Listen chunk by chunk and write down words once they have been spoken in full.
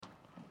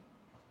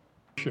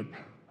worship.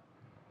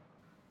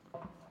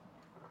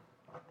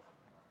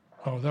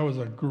 Oh, that was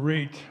a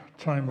great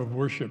time of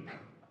worship.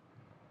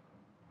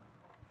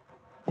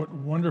 What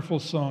wonderful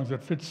songs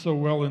that fit so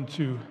well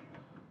into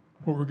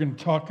what we're going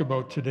to talk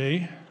about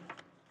today.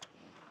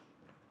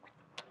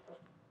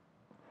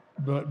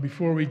 But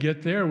before we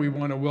get there, we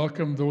want to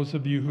welcome those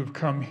of you who've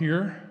come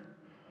here,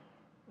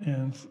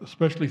 and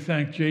especially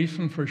thank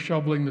Jason for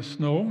shoveling the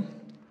snow,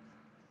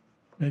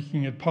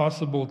 making it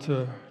possible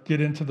to get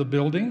into the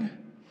building.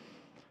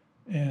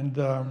 And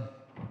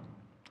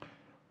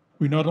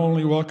we not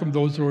only welcome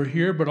those who are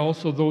here, but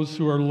also those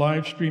who are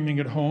live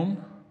streaming at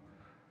home,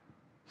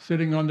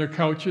 sitting on their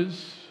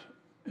couches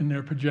in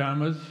their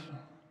pajamas,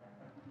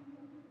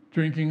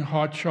 drinking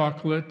hot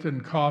chocolate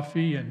and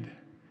coffee and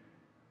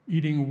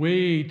eating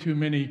way too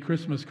many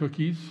Christmas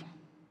cookies.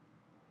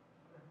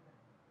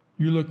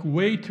 You look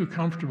way too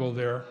comfortable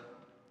there.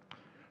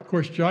 Of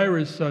course,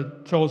 Jairus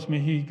tells me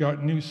he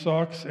got new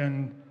socks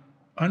and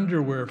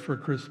underwear for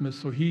Christmas,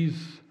 so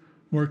he's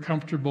more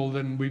comfortable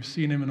than we've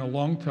seen him in a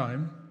long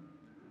time.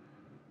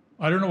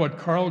 I don't know what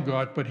Carl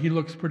got, but he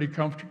looks pretty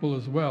comfortable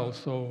as well.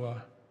 So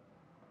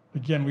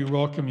again, we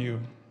welcome you.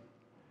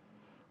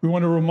 We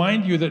want to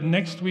remind you that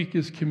next week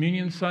is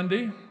Communion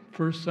Sunday,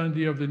 first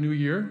Sunday of the new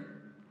year.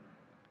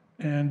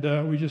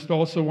 And we just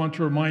also want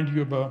to remind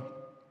you of a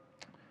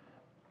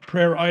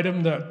prayer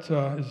item that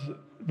is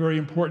very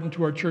important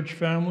to our church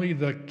family,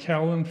 the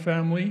Callan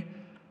family.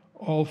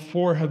 All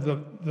four of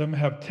them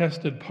have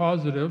tested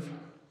positive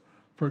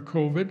for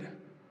COVID.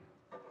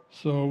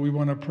 So we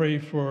want to pray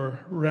for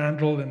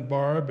Randall and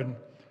Barb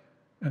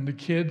and the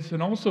kids,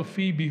 and also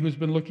Phoebe, who's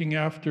been looking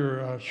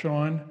after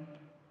Sean.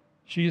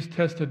 She has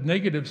tested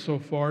negative so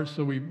far,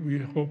 so we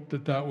hope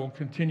that will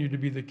continue to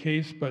be the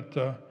case,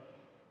 but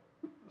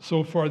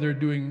so far they're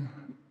doing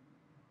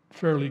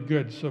fairly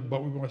good,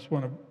 but we just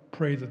want to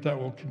pray that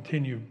will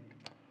continue.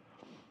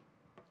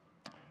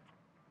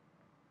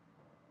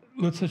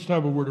 Let's just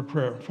have a word of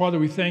prayer. Father,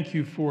 we thank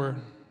you for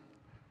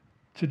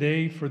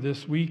today, for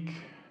this week,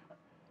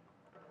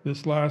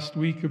 this last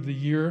week of the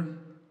year.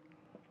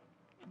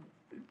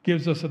 It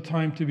gives us a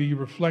time to be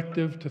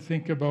reflective, to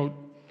think about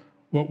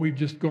what we've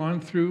just gone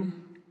through,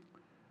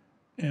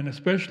 and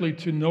especially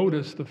to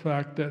notice the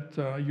fact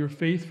that your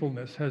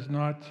faithfulness has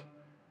not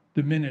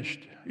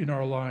diminished in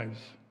our lives.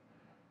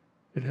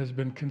 It has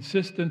been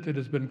consistent, it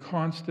has been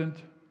constant,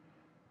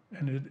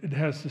 and it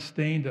has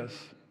sustained us.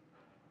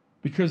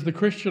 Because the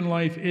Christian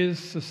life is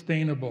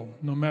sustainable,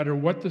 no matter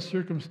what the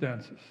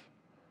circumstances.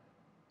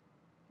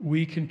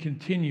 We can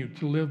continue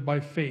to live by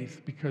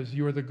faith because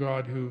you are the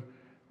God who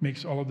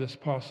makes all of this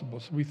possible.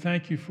 So we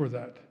thank you for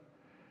that.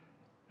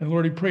 And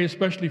Lord, we pray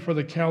especially for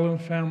the Callan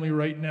family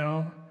right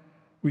now.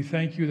 We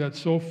thank you that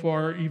so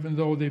far, even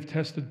though they've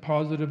tested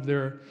positive,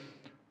 they're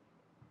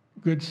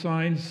good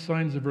signs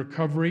of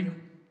recovery.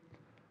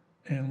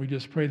 And we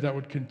just pray that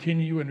would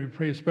continue. And we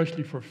pray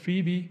especially for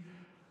Phoebe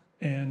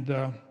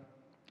and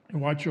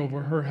watch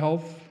over her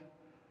health.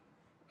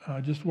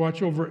 Just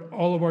watch over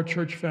all of our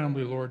church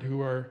family, Lord,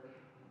 who are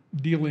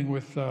dealing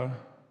with the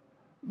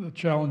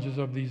challenges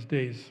of these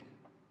days.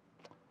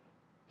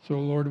 So,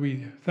 Lord,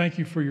 we thank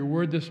you for your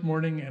word this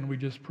morning, and we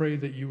just pray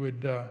that you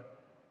would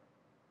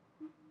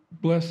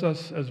bless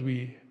us as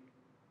we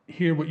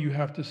hear what you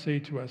have to say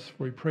to us.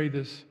 For we pray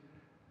this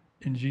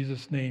in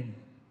Jesus' name.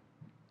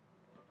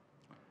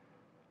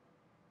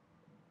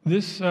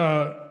 This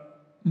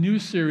new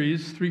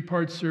series,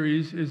 three-part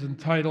series, is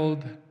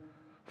entitled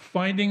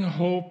Finding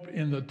Hope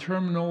in the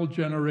Terminal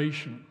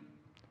Generation.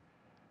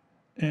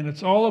 And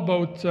it's all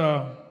about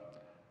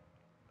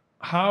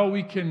how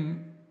we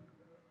can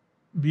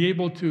be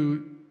able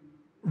to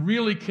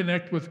really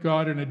connect with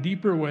God in a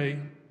deeper way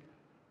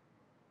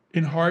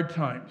in hard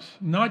times.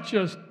 Not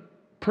just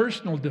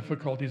personal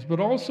difficulties, but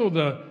also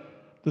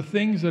the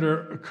things that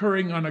are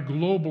occurring on a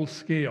global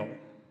scale.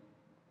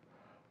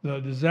 The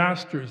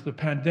disasters, the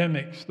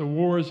pandemics, the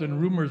wars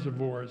and rumors of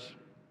wars,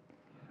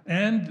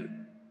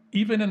 and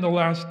even in the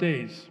last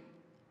days.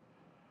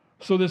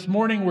 So this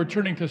morning we're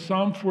turning to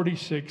Psalm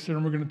 46,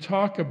 and we're going to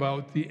talk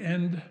about the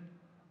end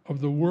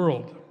of the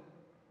world.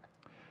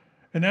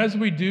 And as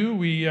we do,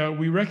 we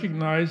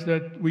recognize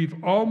that we've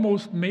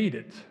almost made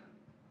it.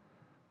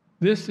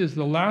 This is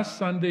the last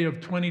Sunday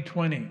of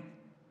 2020,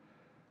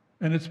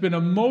 and it's been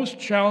a most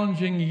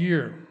challenging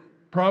year,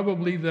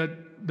 probably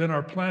than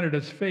our planet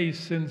has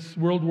faced since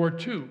World War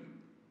II.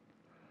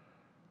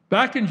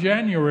 Back in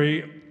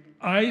January,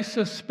 I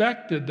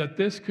suspected that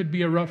this could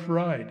be a rough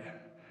ride,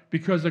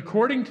 because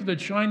according to the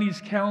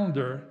Chinese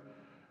calendar,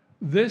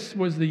 this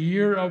was the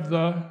year of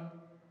the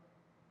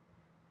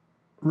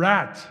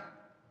rat.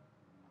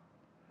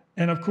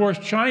 And of course,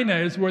 China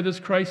is where this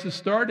crisis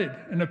started,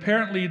 and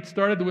apparently it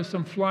started with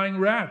some flying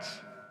rats.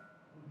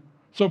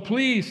 So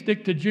please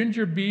stick to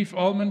ginger beef,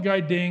 almond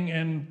gai ding,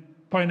 and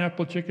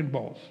pineapple chicken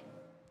balls.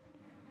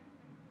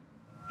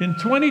 In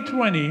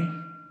 2020,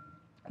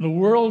 the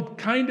world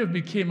kind of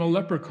became a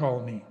leper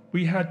colony.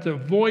 We had to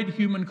avoid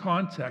human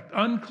contact.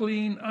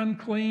 Unclean,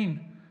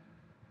 unclean.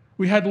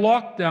 We had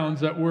lockdowns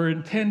that were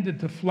intended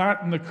to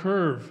flatten the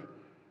curve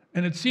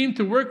And it seemed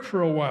to work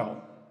for a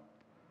while.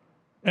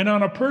 And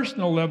on a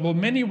personal level,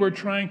 many were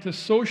trying to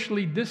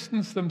socially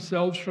distance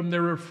themselves from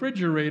their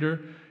refrigerator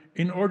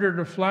in order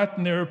to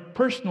flatten their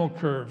personal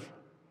curve.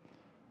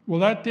 Well,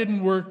 that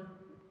didn't work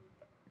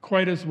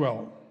quite as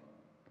well.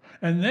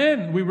 And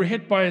then we were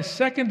hit by a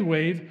second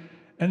wave,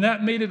 and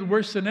that made it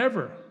worse than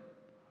ever.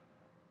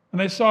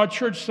 And I saw a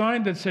church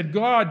sign that said,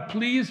 "God,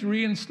 please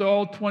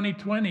reinstall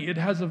 2020. It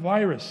has a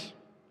virus."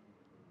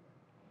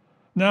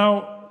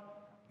 Now,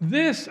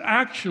 this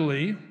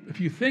actually, if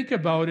you think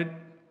about it,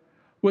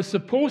 was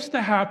supposed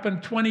to happen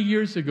 20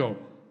 years ago.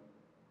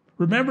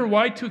 Remember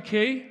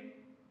Y2K?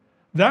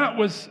 That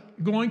was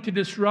going to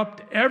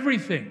disrupt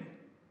everything.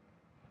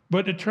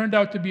 But it turned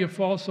out to be a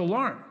false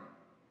alarm.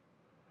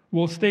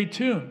 Well, stay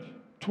tuned.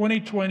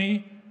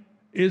 2020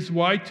 is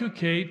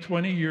Y2K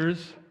 20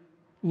 years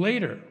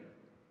later.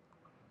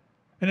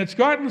 And it's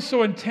gotten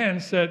so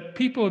intense that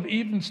people have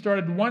even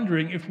started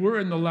wondering if we're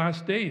in the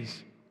last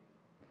days.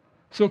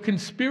 So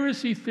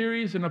conspiracy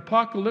theories and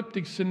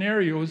apocalyptic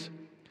scenarios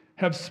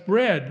have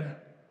spread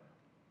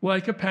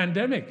like a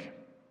pandemic.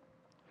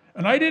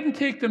 And I didn't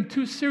take them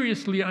too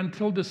seriously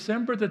until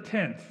December the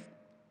 10th.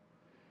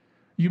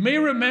 You may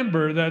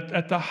remember that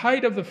at the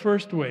height of the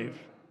first wave,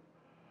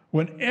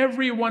 when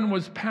everyone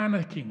was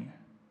panicking,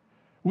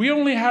 we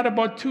only had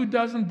about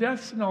 24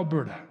 deaths in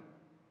Alberta.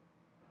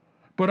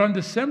 But on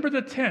December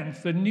the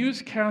 10th, the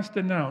newscast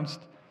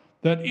announced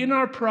that in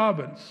our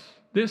province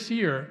this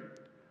year,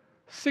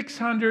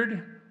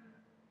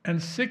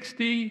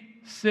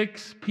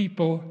 666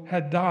 people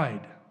had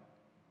died.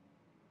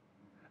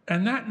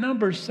 And that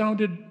number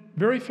sounded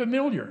very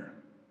familiar.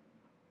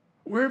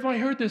 Where have I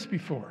heard this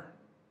before?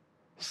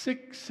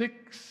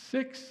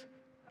 666?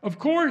 Of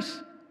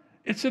course,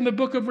 it's in the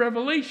book of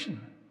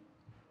Revelation.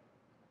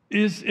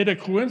 Is it a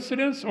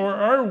coincidence, or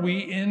are we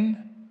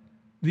in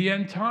the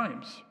end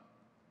times?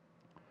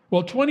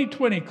 Well,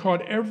 2020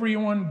 caught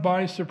everyone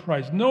by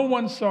surprise. No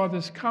one saw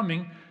this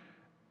coming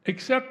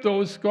except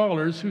those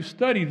scholars who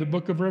study the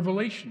book of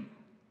Revelation.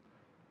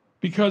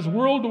 Because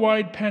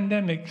worldwide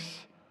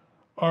pandemics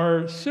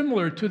are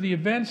similar to the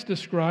events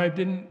described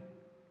in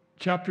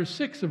chapter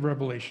 6 of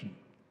Revelation.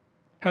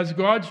 Has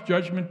God's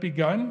judgment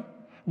begun?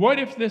 What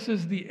if this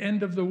is the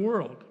end of the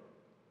world?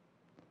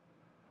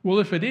 Well,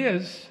 if it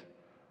is,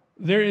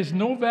 there is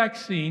no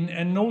vaccine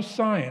and no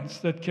science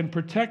that can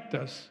protect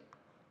us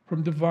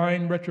from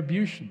divine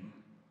retribution.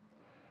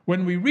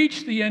 When we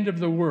reach the end of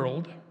the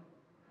world,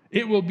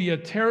 it will be a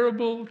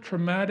terrible,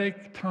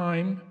 traumatic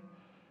time,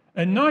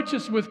 and not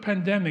just with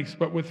pandemics,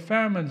 but with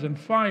famines and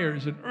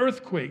fires and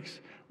earthquakes,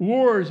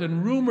 wars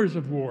and rumors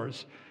of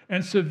wars,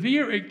 and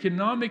severe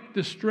economic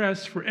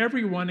distress for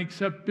everyone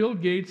except Bill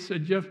Gates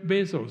and Jeff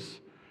Bezos.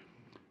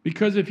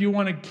 Because if you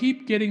want to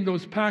keep getting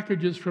those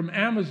packages from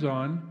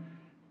Amazon,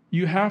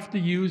 you have to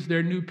use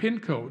their new PIN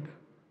code,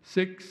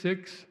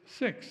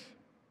 666.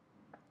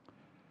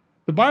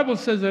 The Bible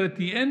says that at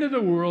the end of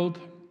the world,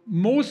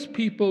 most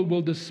people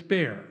will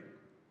despair.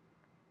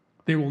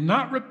 They will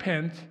not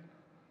repent,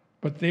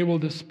 but they will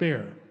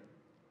despair.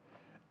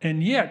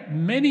 And yet,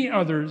 many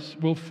others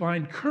will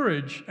find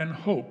courage and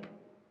hope.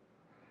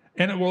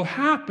 And it will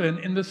happen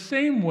in the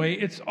same way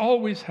it's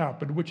always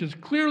happened, which is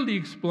clearly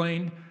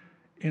explained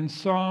in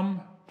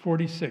Psalm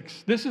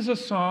 46. This is a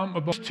psalm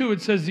about verse 2.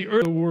 It says, "The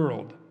earth is the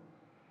world,"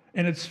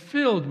 and it's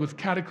filled with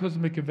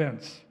cataclysmic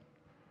events.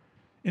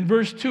 In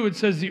verse 2, it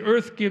says, "The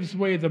earth gives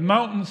way, the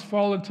mountains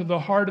fall into the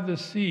heart of the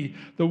sea,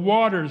 the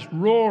waters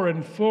roar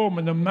and foam,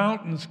 and the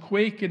mountains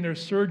quake in their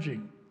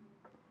surging."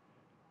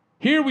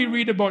 Here we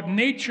read about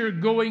nature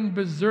going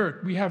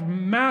berserk. We have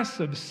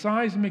massive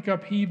seismic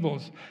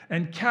upheavals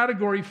and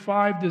Category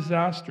 5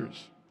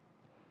 disasters.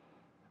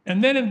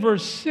 And then in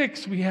verse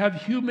 6, we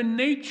have human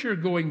nature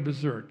going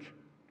berserk.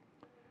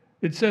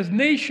 It says,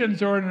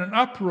 "Nations are in an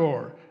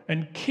uproar,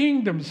 and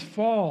kingdoms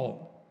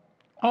fall.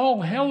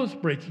 All hell is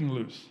breaking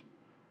loose."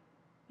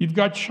 You've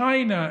got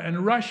China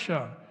and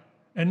Russia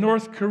and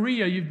North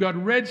Korea. You've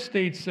got red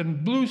states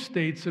and blue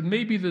states and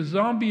maybe the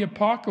zombie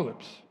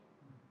apocalypse.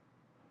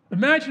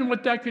 Imagine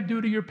what that could do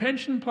to your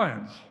pension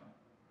plans,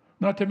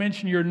 not to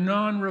mention your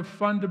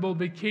non-refundable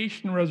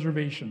vacation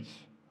reservations.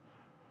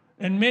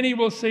 And many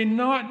will say,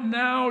 "Not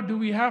now. Do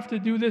we have to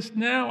do this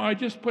now? I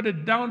just put a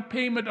down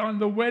payment on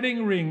the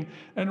wedding ring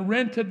and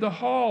rented the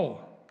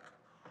hall."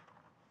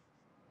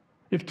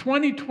 If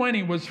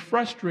 2020 was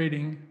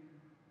frustrating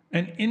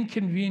and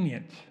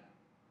inconvenient,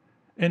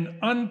 an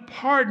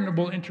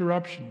unpardonable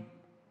interruption,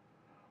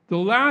 the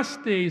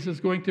last days is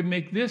going to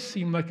make this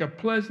seem like a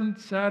pleasant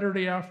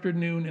Saturday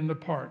afternoon in the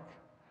park.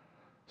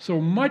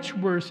 So much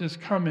worse is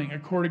coming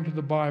according to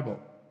the Bible,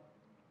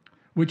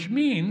 which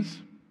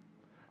means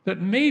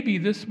that maybe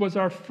this was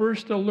our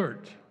first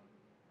alert,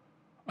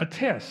 a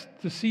test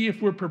to see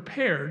if we're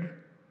prepared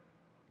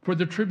for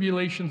the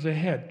tribulations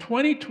ahead.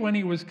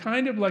 2020 was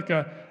kind of like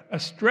a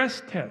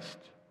stress test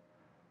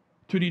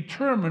to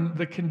determine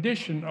the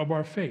condition of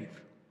our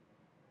faith.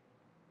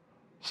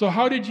 So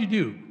how did you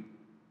do?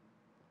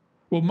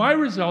 Well, my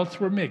results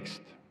were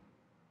mixed.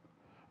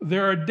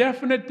 There are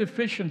definite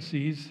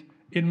deficiencies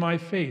in my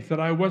faith that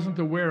I wasn't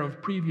aware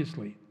of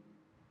previously.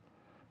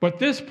 But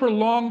this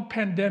prolonged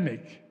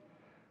pandemic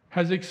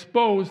has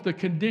exposed the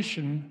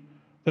condition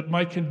that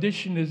my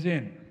condition is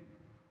in.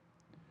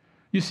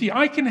 You see,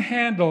 I can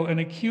handle an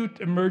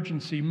acute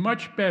emergency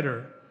much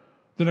better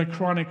than a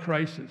chronic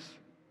crisis.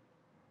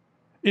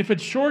 If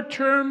it's short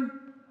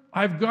term,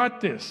 I've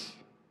got this.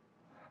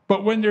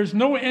 But when there's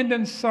no end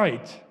in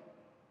sight,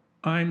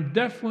 I'm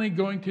definitely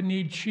going to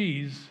need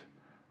cheese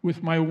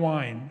with my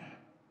wine,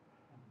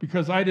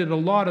 because I did a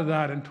lot of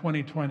that in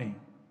 2020.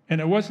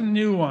 And it wasn't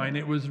new wine,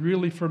 it was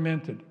really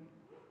fermented.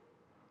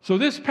 So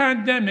this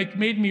pandemic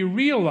made me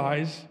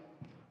realize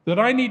that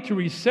I need to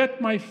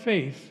reset my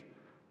faith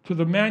to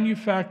the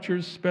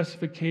manufacturer's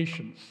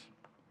specifications.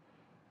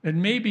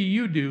 And maybe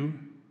you do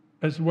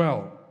as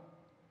well.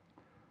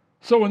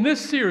 So in this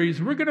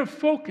series, we're going to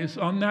focus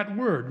on that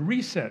word,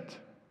 reset.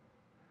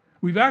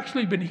 We've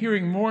actually been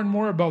hearing more and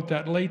more about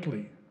that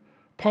lately.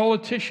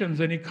 Politicians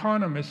and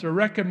economists are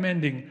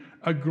recommending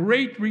a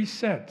great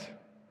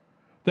reset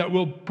that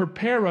will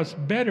prepare us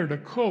better to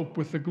cope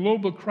with the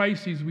global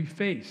crises we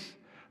face.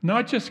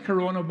 Not just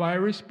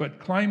coronavirus, but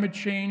climate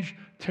change,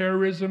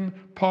 terrorism,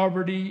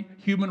 poverty,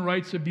 human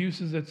rights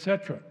abuses,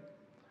 etc.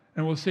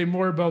 And we'll say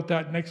more about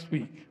that next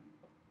week.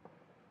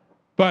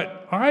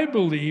 But I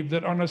believe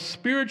that on a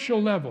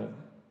spiritual level,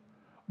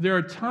 there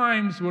are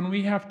times when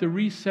we have to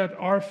reset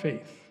our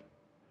faith,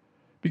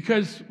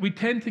 because we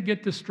tend to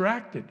get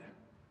distracted,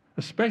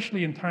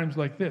 especially in times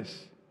like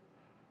this.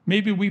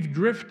 Maybe we've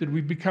drifted,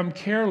 we've become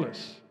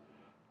careless.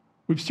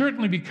 We've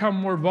certainly become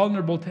more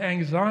vulnerable to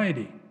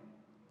anxiety.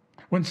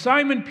 When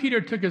Simon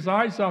Peter took his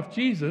eyes off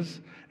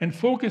Jesus and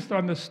focused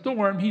on the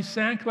storm, he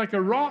sank like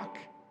a rock.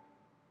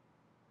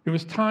 It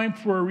was time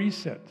for a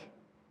reset.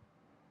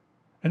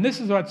 And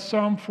this is what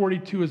Psalm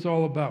 42 is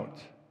all about.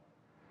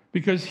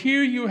 Because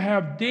here you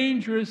have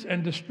dangerous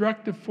and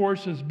destructive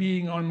forces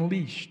being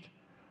unleashed.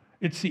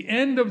 It's the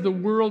end of the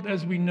world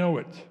as we know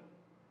it.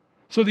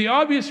 So the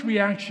obvious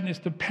reaction is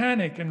to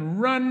panic and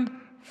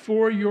run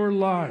for your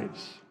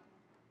lives.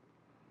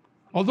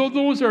 Although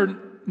those are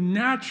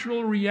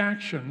natural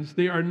reactions,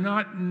 they are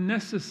not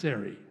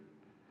necessary,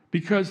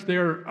 because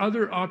there are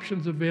other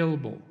options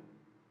available.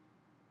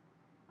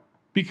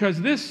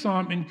 Because this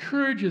psalm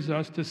encourages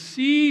us to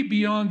see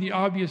beyond the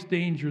obvious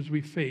dangers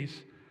we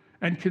face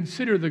and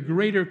consider the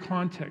greater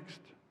context.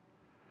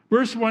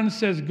 Verse 1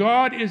 says,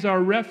 God is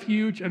our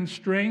refuge and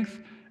strength,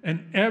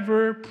 an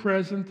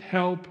ever-present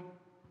help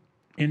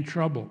in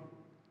trouble.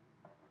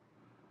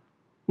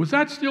 Was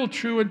that still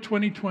true in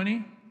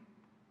 2020?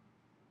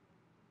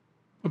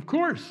 Of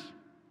course.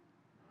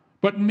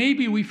 But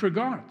maybe we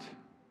forgot.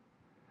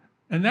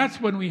 And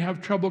that's when we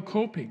have trouble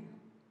coping.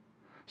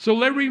 So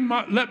let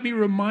me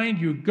remind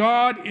you,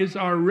 God is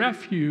our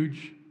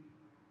refuge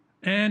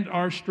and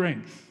our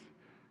strength.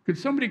 Could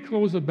somebody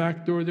close the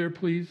back door there,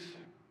 please?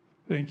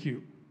 Thank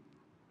you.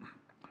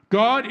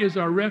 God is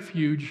our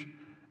refuge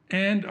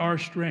and our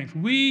strength.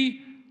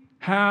 We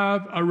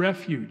have a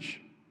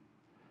refuge.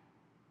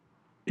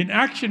 In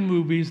action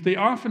movies, they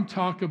often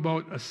talk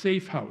about a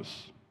safe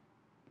house.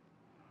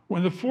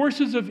 When the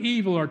forces of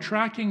evil are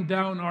tracking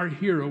down our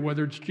hero,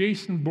 whether it's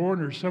Jason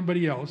Bourne or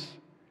somebody else,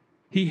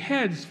 he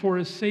heads for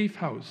a safe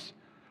house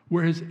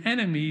where his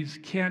enemies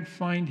can't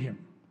find him.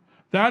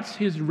 That's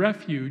his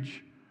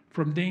refuge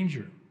from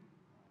danger.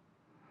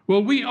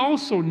 Well, we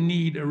also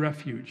need a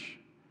refuge.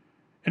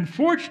 And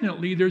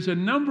fortunately, there's a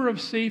number of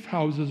safe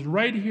houses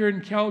right here in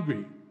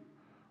Calgary,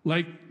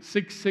 like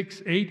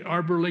 668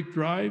 Arbor Lake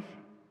Drive,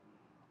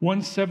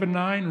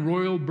 179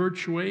 Royal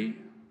Birch Way,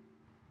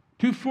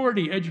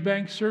 240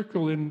 Edgebank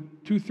Circle, and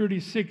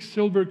 236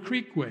 Silver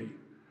Creek Way.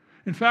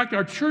 In fact,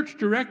 our church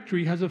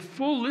directory has a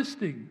full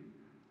listing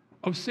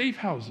of safe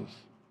houses.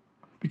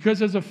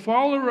 Because as a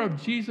follower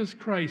of Jesus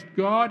Christ,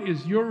 God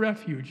is your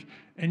refuge,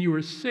 and you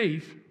are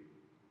safe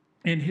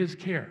in his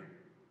care.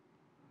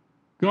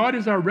 God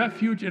is our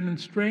refuge and in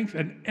strength,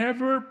 an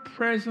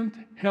ever-present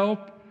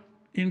help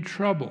in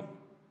trouble.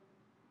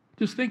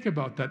 Just think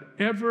about that,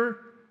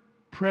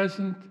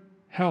 ever-present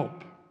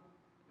help,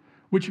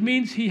 which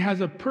means he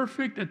has a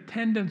perfect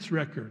attendance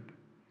record.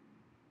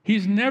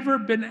 He's never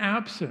been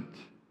absent.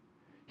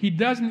 He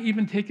doesn't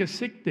even take a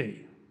sick day.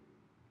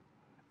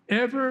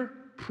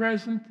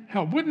 Ever-present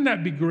help. Wouldn't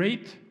that be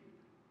great?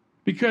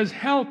 Because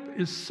help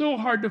is so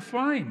hard to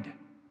find.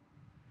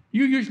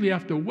 You usually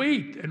have to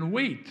wait and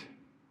wait.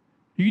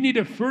 You need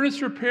a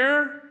furnace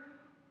repair?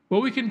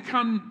 Well, we can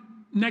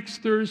come next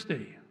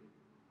Thursday.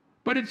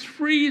 But it's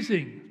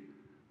freezing.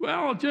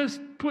 Well,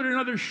 just put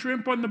another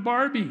shrimp on the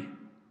Barbie.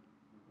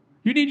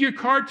 You need your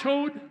car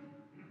towed?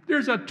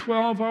 There's a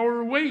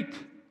 12-hour wait.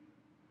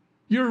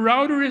 Your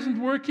router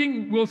isn't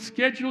working? We'll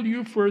schedule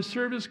you for a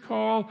service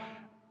call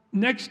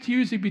next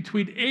Tuesday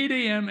between 8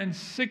 a.m. and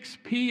 6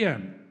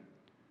 p.m.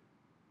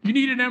 You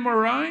need an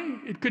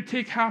MRI? It could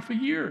take half a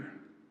year.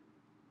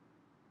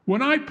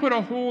 When I put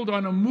a hold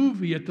on a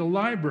movie at the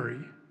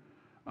library,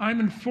 I'm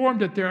informed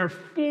that there are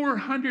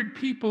 400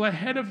 people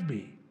ahead of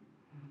me.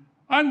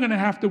 I'm going to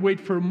have to wait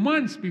for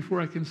months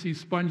before I can see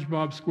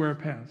SpongeBob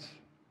SquarePants.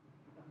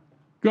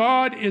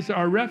 God is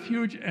our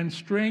refuge and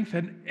strength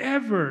and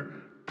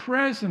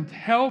ever-present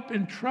help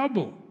in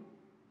trouble.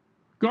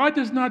 God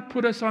does not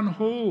put us on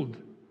hold.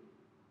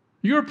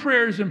 Your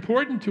prayer is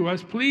important to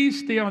us. Please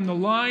stay on the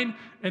line,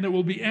 and it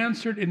will be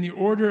answered in the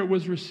order it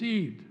was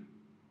received.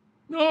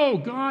 No,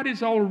 God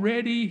is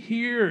already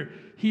here.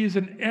 He is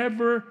an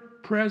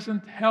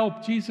ever-present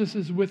help. Jesus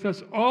is with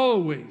us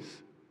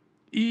always,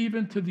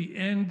 even to the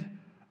end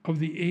of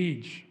the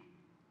age.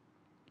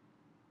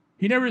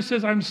 He never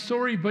says, I'm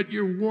sorry, but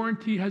your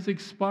warranty has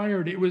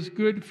expired. It was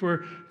good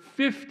for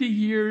 50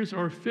 years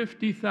or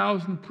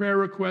 50,000 prayer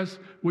requests,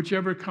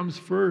 whichever comes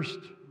first.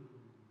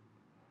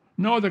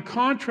 No, the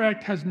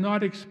contract has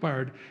not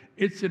expired.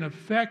 It's in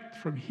effect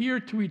from here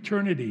to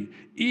eternity,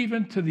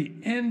 even to the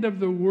end of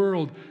the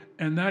world,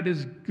 and that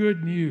is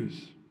good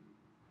news.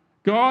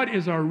 God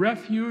is our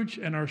refuge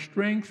and our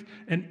strength,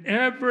 and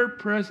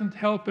ever-present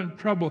help in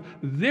trouble.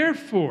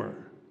 Therefore,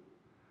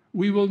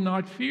 we will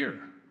not fear.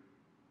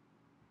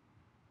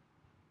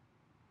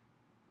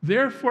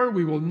 Therefore,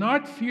 we will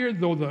not fear,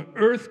 though the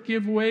earth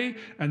give way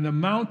and the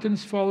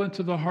mountains fall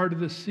into the heart of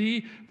the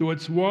sea, though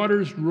its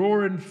waters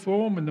roar and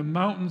foam and the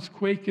mountains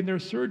quake in their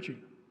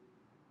surging.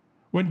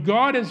 When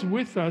God is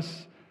with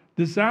us,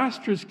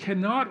 disasters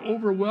cannot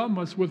overwhelm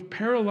us with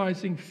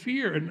paralyzing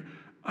fear and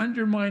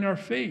undermine our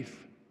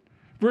faith.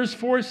 Verse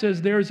 4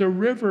 says, there is a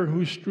river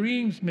whose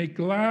streams make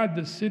glad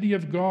the city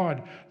of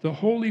God, the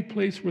holy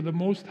place where the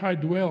Most High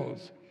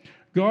dwells.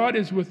 God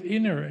is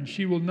within her, and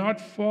she will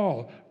not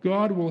fall.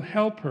 God will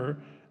help her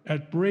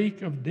at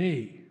break of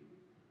day.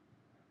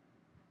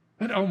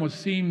 That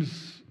almost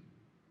seems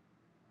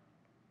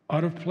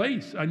out of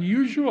place,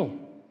 unusual.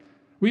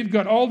 We've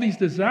got all these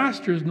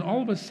disasters, and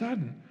all of a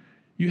sudden,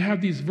 you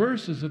have these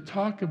verses that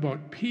talk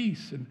about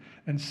peace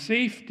and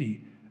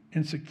safety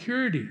and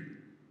security.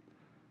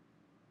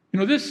 You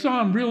know, this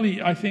psalm really,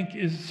 I think,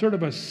 is sort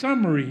of a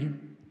summary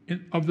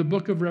of the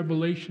book of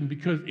Revelation,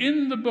 because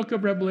in the book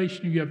of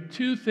Revelation you have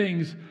two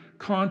things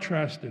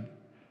contrasted.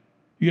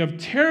 You have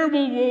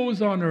terrible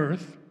woes on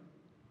earth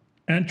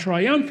and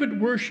triumphant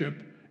worship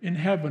in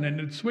heaven, and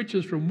it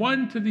switches from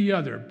one to the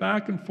other,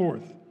 back and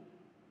forth.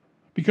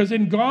 Because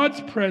in God's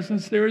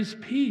presence there is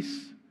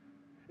peace.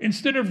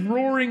 Instead of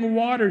roaring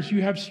waters,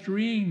 you have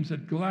streams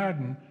that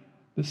gladden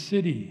the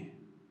city.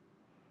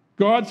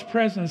 God's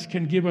presence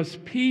can give us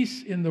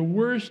peace in the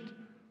worst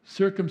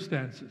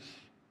circumstances.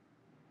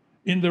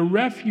 In the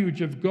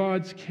refuge of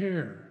God's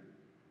care,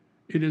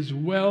 it is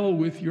well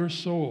with your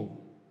soul.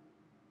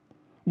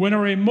 When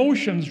our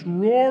emotions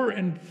roar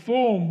and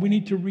foam, we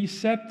need to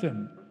reset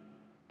them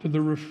to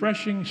the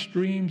refreshing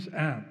streams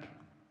app.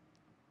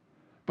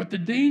 But the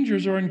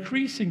dangers are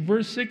increasing.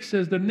 Verse 6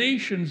 says, the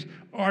nations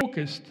are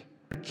focused,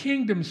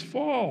 kingdoms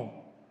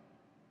fall.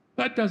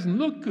 That doesn't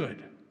look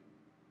good.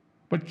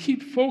 But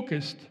keep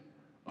focused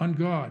on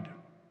God.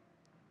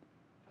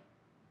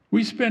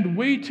 We spend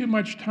way too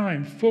much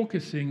time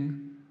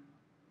focusing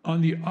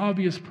on the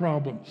obvious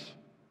problems.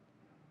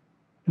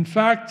 In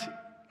fact,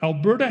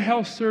 Alberta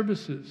Health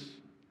Services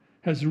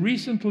has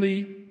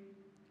recently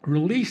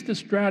released a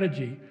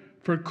strategy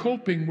for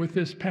coping with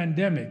this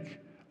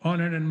pandemic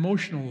on an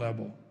emotional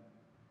level,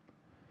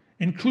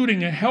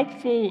 including a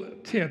helpful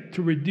tip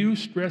to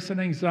reduce stress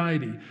and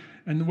anxiety.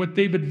 And what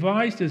they've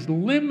advised is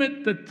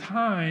limit the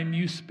time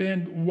you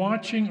spend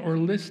watching or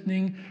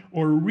listening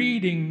or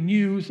reading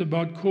news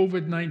about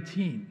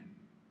COVID-19.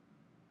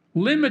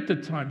 Limit the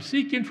time.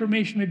 Seek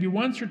information maybe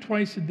once or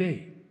twice a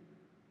day.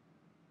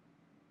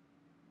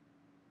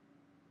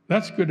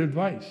 That's good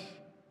advice.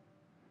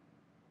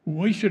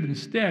 We should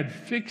instead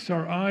fix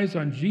our eyes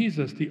on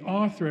Jesus, the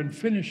author and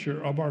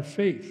finisher of our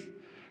faith.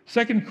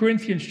 2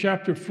 Corinthians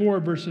chapter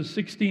 4, verses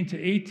 16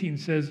 to 18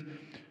 says,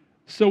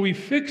 so we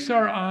fix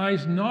our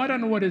eyes not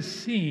on what is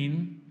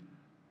seen,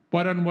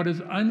 but on what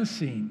is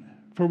unseen.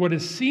 For what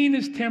is seen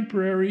is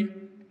temporary,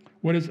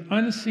 what is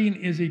unseen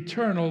is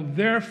eternal.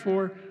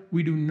 Therefore,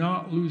 we do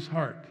not lose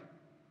heart.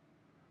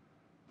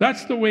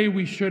 That's the way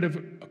we should have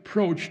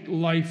approached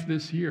life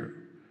this year.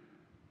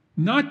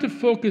 Not to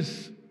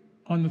focus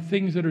on the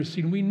things that are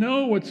seen. We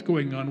know what's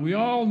going on. We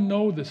all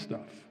know this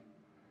stuff.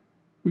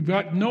 We've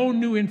got no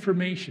new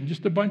information,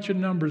 just a bunch of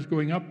numbers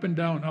going up and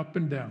down, up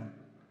and down.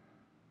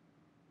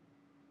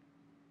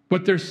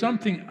 But there's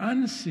something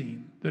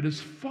unseen that is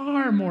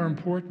far more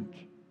important.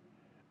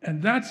 And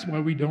that's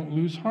why we don't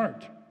lose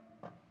heart.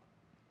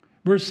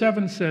 Verse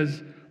 7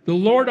 says, the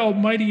Lord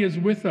Almighty is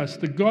with us.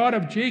 The God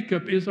of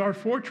Jacob is our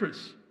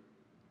fortress.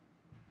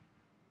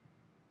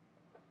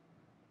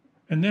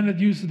 And then it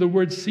uses the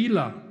word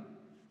Selah.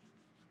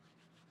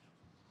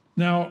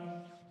 Now,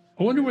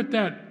 I wonder what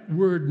that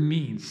word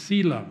means,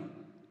 Selah.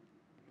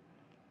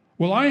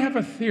 Well, I have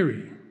a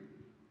theory.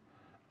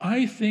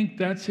 I think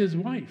that's his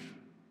wife.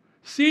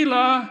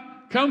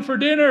 Selah, come for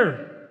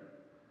dinner.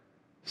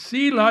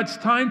 Selah, it's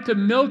time to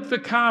milk the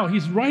cow.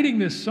 He's writing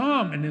this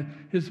psalm, and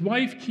his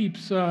wife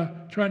keeps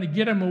trying to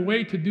get him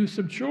away to do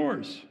some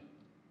chores.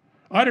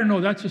 I don't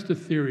know, that's just a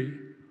theory.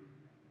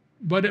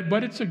 But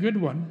it's a good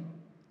one.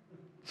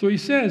 So he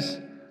says,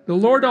 The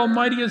Lord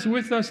Almighty is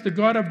with us. The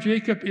God of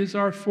Jacob is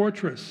our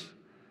fortress.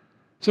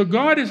 So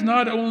God is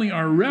not only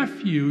our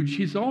refuge,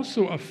 he's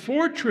also a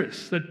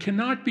fortress that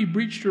cannot be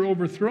breached or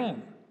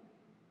overthrown.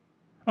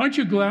 Aren't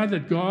you glad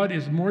that God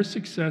is more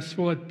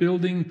successful at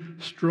building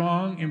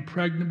strong,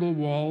 impregnable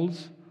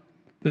walls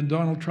than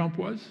Donald Trump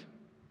was?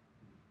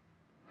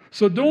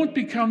 So don't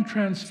become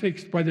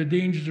transfixed by the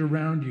dangers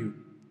around you.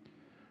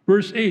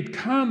 Verse 8,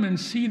 come and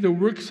see the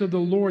works of the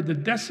Lord, the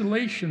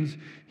desolations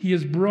he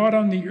has brought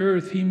on the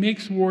earth. He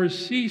makes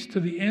wars cease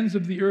to the ends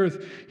of the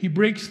earth. He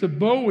breaks the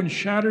bow and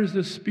shatters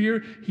the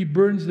spear. He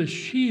burns the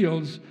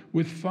shields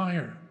with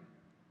fire.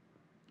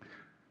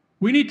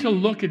 We need to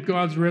look at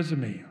God's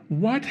resume.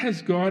 What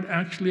has God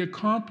actually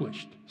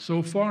accomplished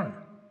so far?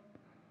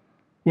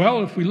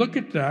 Well, if we look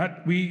at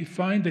that, we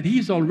find that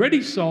he's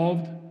already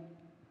solved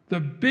the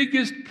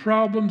biggest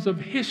problems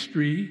of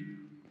history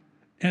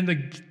and the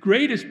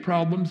greatest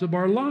problems of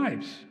our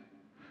lives.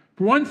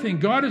 For one thing,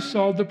 God has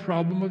solved the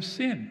problem of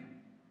sin.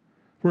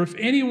 For if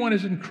anyone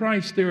is in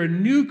Christ, they're a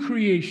new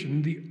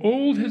creation. The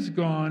old has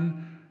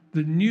gone,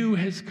 the new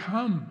has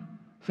come.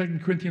 2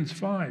 Corinthians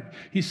 5.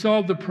 He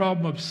solved the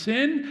problem of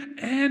sin,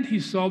 and he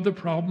solved the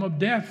problem of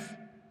death.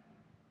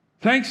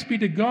 Thanks be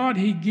to God,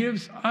 he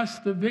gives us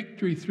the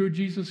victory through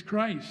Jesus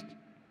Christ.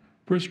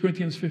 1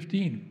 Corinthians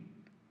 15.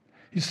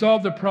 He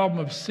solved the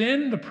problem of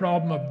sin, the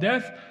problem of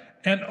death,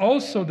 and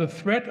also the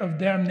threat of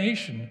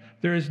damnation.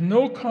 There is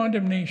no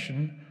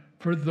condemnation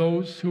for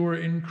those who are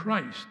in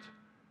Christ.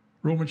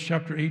 Romans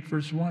chapter 8,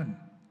 verse 1.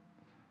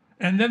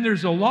 And then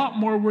there's a lot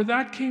more where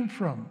that came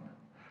from.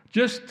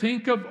 Just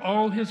think of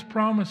all his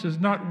promises.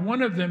 Not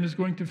one of them is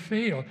going to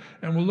fail.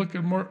 And we'll look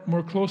at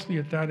more closely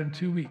at that in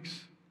 2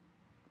 weeks.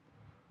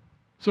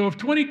 So if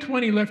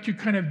 2020 left you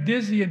kind of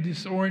dizzy and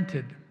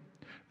disoriented,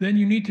 then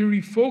you need to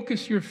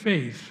refocus your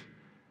faith.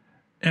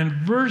 And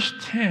verse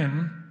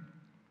 10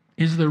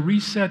 is the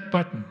reset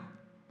button.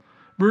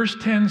 Verse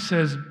 10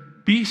 says,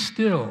 be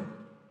still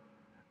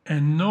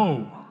and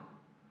know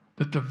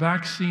that the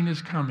vaccine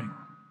is coming.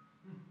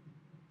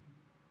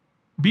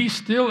 Be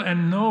still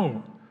and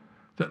know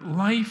that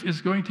life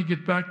is going to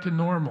get back to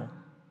normal.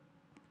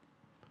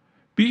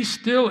 Be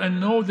still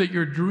and know that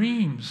your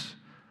dreams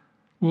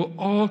will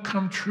all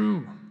come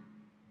true.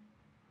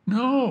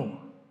 No.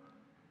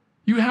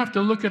 You have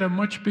to look at a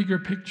much bigger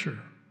picture.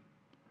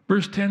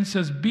 Verse 10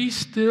 says, be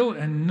still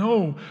and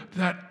know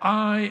that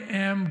I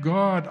am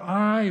God.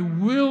 I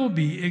will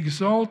be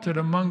exalted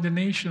among the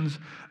nations.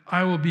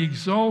 I will be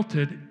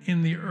exalted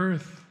in the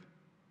earth.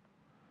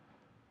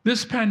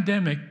 This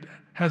pandemic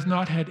has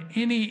not had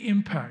any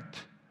impact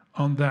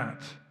on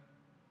that.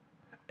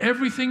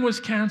 Everything was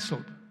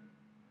canceled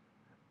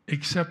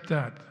except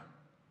that.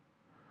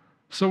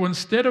 So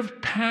instead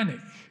of panic,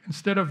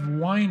 instead of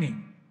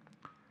whining,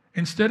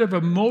 instead of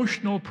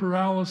emotional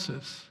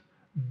paralysis,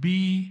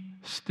 be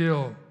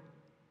still.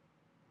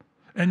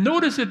 And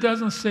notice it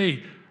doesn't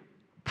say,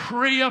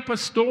 pray up a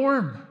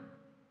storm.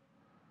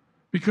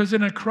 Because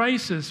in a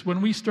crisis, when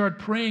we start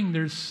praying,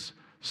 there's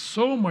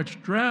so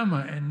much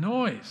drama and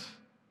noise.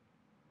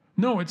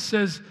 No, it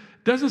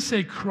doesn't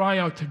say cry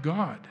out to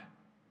God.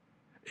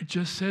 It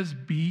just says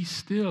be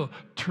still.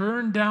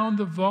 Turn down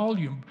the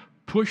volume.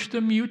 Push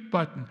the mute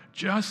button.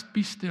 Just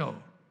be still.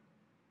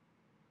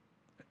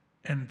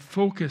 And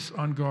focus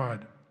on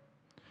God.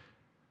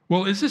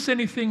 Well, is this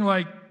anything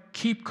like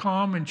keep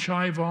calm and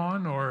chive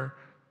on or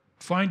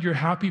find your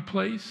happy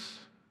place?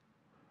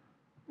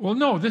 Well,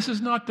 no, this is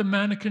not the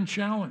mannequin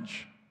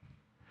challenge.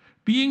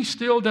 Being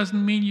still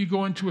doesn't mean you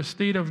go into a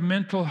state of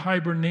mental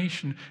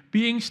hibernation.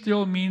 Being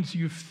still means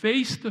you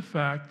face the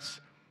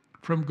facts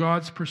from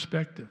God's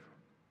perspective.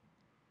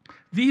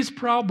 These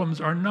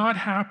problems are not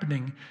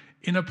happening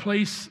in a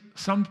place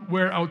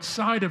somewhere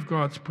outside of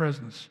God's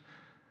presence,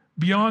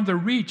 beyond the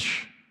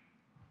reach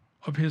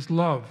of his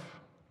love.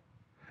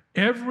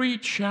 Every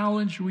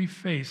challenge we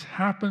face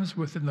happens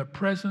within the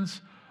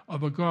presence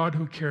of a God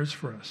who cares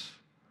for us.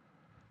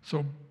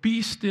 So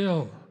be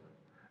still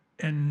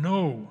and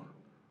know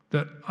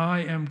that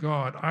I am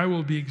God. I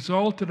will be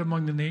exalted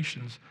among the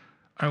nations.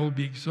 I will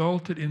be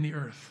exalted in the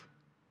earth.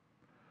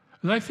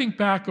 As I think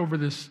back over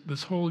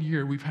this whole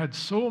year, we've had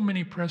so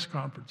many press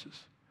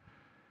conferences.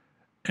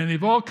 And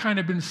they've all kind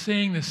of been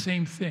saying the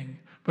same thing.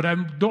 But I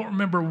don't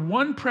remember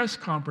one press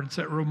conference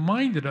that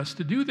reminded us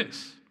to do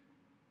this.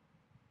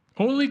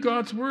 Only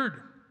God's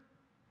word.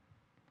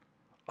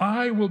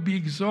 I will be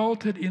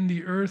exalted in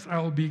the earth. I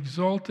will be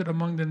exalted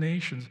among the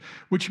nations.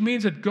 Which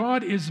means that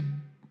God is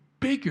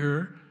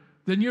bigger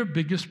than your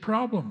biggest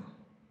problem.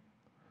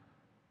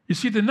 You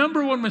see, the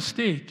number one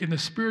mistake in the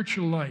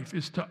spiritual life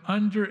is to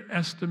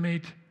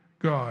underestimate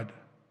God.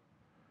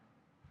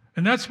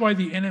 And that's why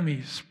the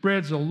enemy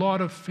spreads a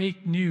lot of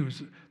fake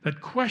news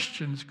that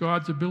questions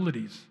God's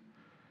abilities.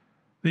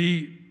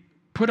 They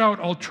put out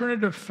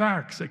alternative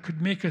facts that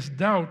could make us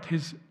doubt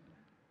his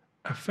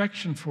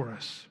affection for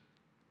us.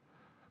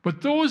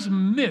 But those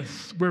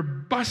myths were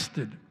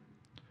busted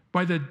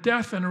by the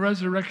death and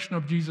resurrection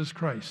of Jesus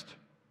Christ.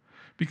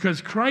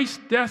 because Christ's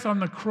death on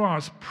the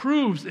cross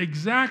proves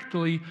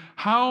exactly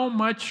how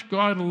much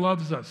God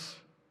loves us.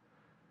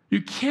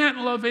 You can't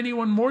love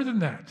anyone more than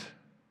that.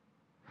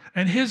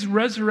 And his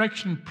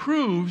resurrection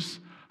proves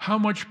how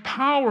much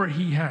power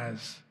he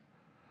has.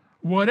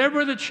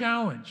 Whatever the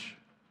challenge,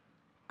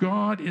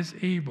 God is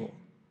able.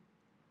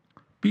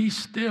 Be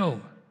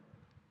still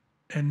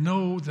and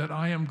know that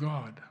I am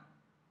God.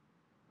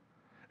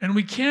 And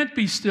we can't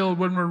be still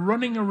when we're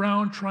running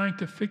around trying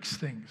to fix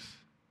things.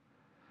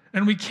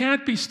 And we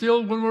can't be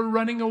still when we're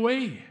running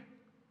away.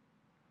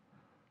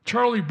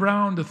 Charlie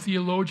Brown, the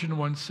theologian,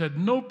 once said,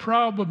 "No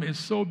problem is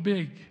so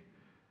big,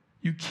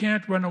 you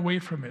can't run away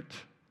from it."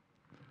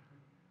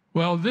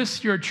 Well,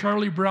 this year,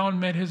 Charlie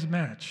Brown met his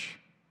match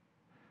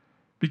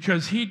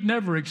because he'd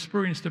never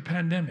experienced a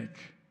pandemic.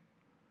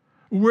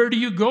 Where do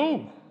you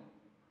go?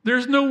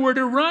 There's nowhere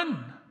to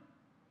run.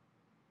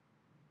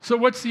 So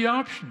what's the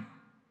option?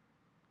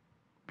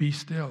 Be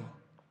still.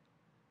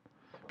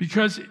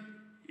 Because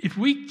if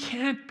we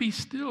can't be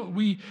still,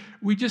 we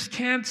just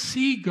can't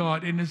see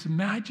God in his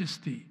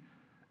majesty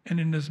and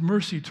in his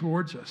mercy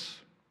towards us.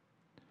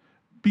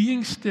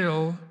 Being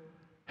still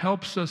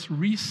helps us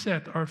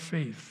reset our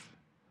faith,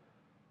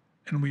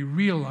 and we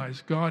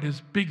realize God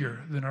is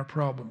bigger than our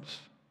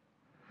problems.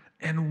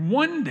 And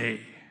one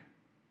day,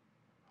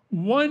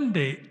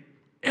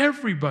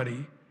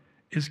 everybody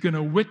is going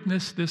to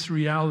witness this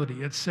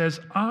reality. It says,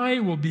 I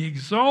will be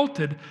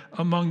exalted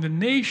among the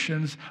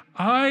nations.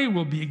 I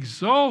will be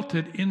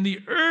exalted in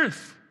the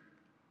earth.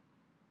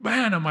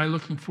 Man, am I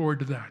looking forward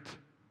to that.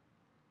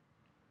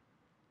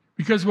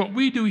 Because what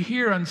we do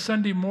here on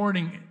Sunday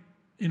morning,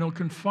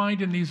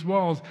 confined in these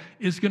walls,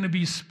 is going to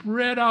be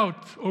spread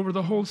out over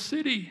the whole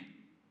city.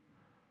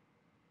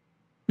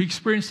 We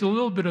experienced a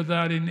little bit of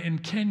that in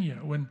Kenya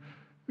when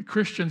the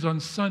Christians on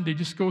Sunday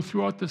just go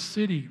throughout the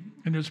city,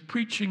 and there's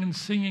preaching and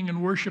singing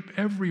and worship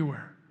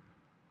everywhere.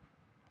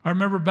 I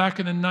remember back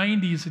in the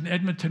 90s in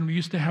Edmonton, we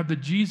used to have the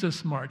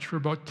Jesus March for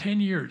about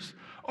 10 years.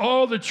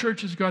 All the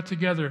churches got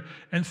together,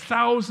 and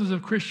thousands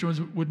of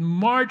Christians would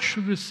march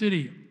through the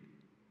city.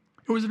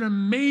 It was an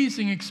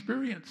amazing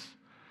experience.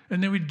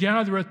 And then we'd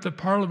gather at the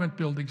Parliament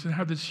buildings and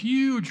have this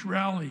huge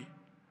rally.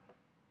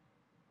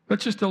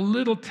 That's just a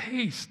little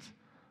taste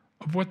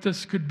of what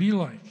this could be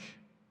like.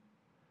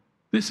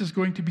 This is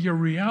going to be a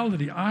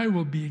reality. I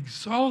will be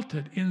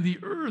exalted in the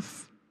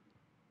earth.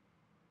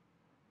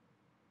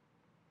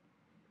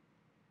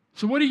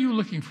 So what are you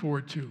looking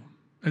forward to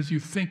as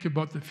you think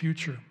about the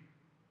future?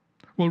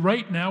 Well,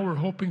 right now we're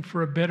hoping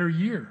for a better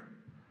year.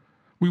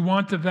 We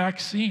want the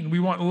vaccine. We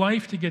want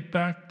life to get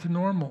back to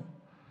normal.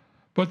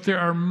 But there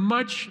are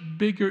much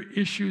bigger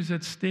issues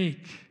at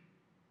stake.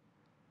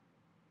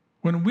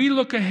 When we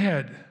look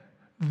ahead,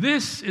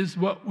 this is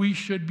what we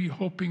should be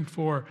hoping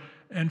for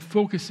and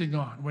focusing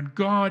on when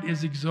God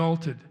is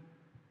exalted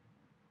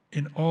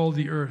in all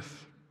the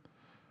earth.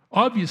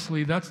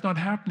 Obviously, that's not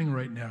happening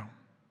right now.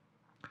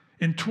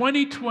 In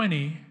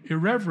 2020,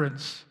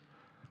 irreverence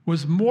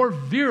was more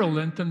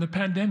virulent than the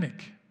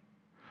pandemic.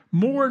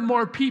 More and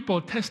more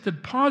people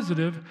tested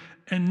positive,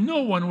 and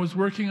no one was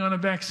working on a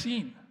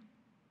vaccine.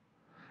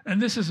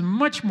 And this is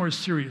much more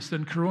serious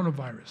than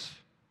coronavirus.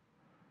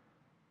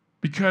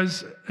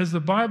 Because, as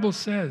the Bible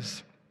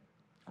says,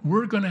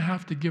 we're going to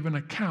have to give an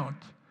account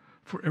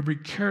for every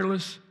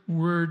careless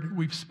word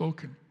we've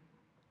spoken.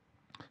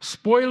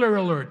 Spoiler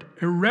alert,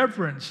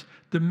 irreverence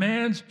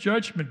demands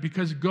judgment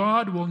because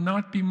God will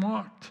not be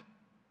mocked.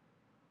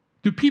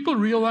 Do people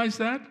realize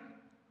that?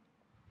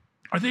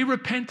 Are they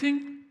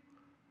repenting?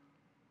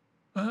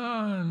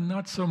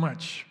 Not so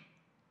much.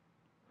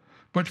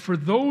 But for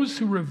those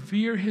who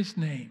revere his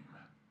name,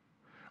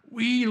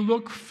 we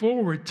look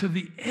forward to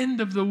the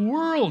end of the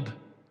world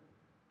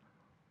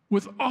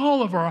with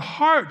all of our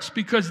hearts,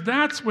 because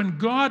that's when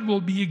God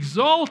will be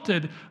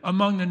exalted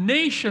among the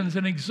nations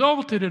and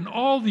exalted in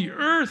all the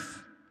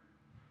earth.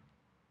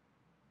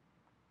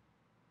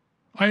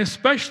 I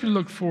especially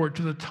look forward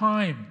to the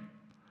time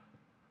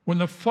when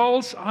the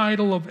false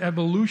idol of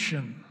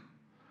evolution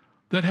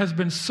that has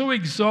been so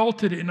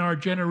exalted in our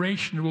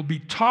generation will be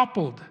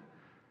toppled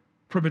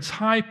from its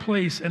high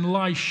place and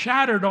lie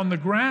shattered on the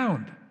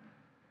ground,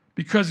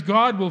 because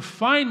God will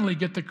finally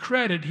get the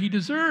credit he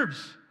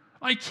deserves.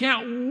 I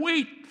can't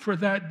wait for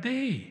that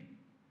day.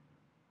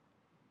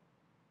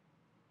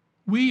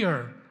 We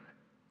are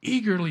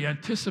eagerly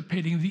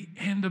anticipating the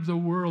end of the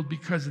world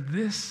because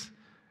this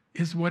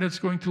is what it's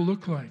going to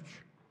look like.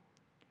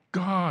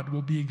 God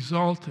will be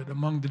exalted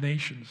among the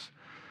nations.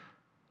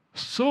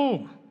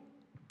 So,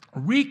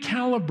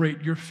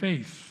 recalibrate your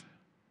faith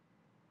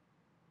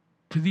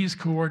to these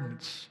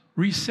coordinates.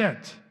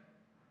 Reset.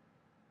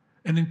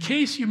 And in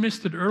case you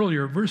missed it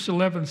earlier, verse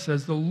 11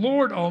 says, "The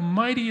Lord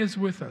Almighty is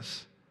with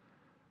us.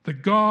 The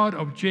God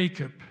of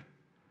Jacob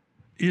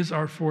is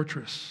our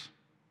fortress."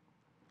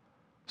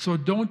 So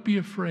don't be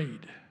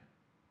afraid.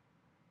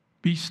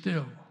 Be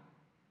still.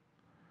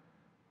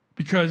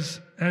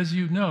 Because, as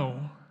you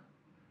know,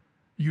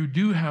 you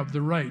do have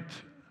the right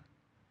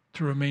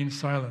to remain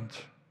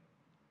silent.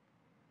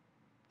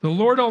 The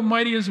Lord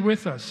Almighty is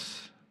with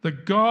us. The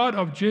God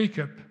of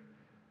Jacob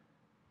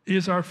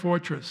is our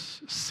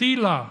fortress.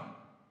 Selah.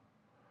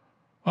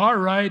 All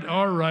right,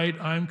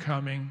 I'm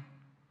coming.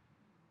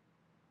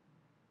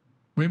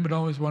 Women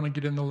always want to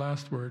get in the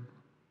last word.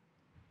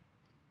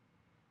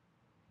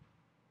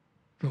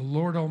 The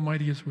Lord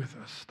Almighty is with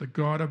us. The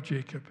God of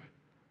Jacob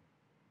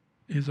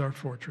is our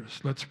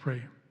fortress. Let's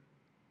pray.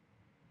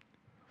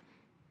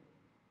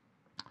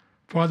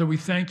 Father, we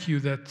thank you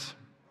that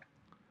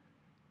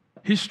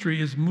history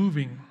is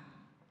moving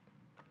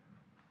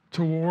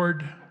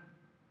toward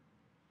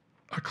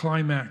a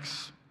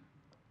climax.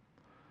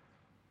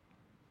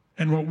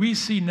 And what we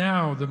see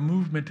now, the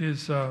movement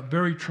is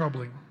very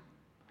troubling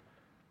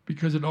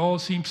because it all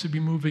seems to be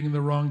moving in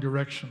the wrong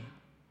direction.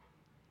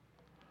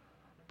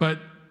 But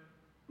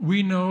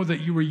we know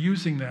that you were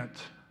using that.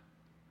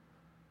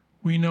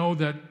 We know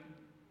that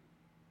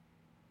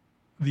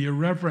the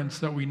irreverence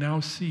that we now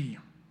see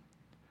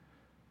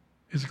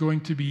is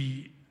going to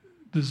be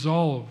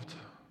dissolved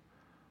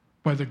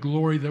by the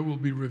glory that will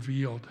be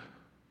revealed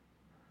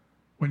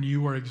when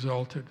you are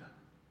exalted.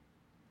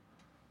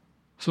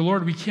 So,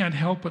 Lord, we can't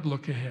help but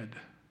look ahead.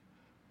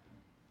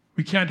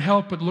 We can't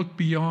help but look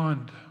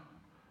beyond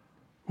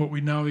what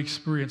we now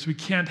experience. We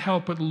can't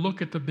help but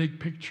look at the big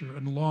picture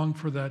and long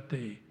for that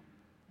day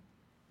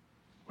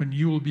when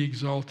you will be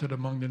exalted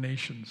among the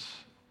nations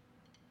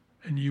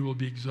and you will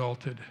be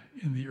exalted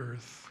in the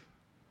earth.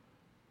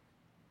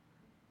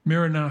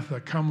 Maranatha,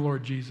 come,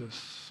 Lord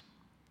Jesus.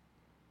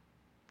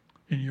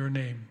 In your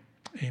name,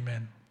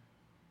 amen.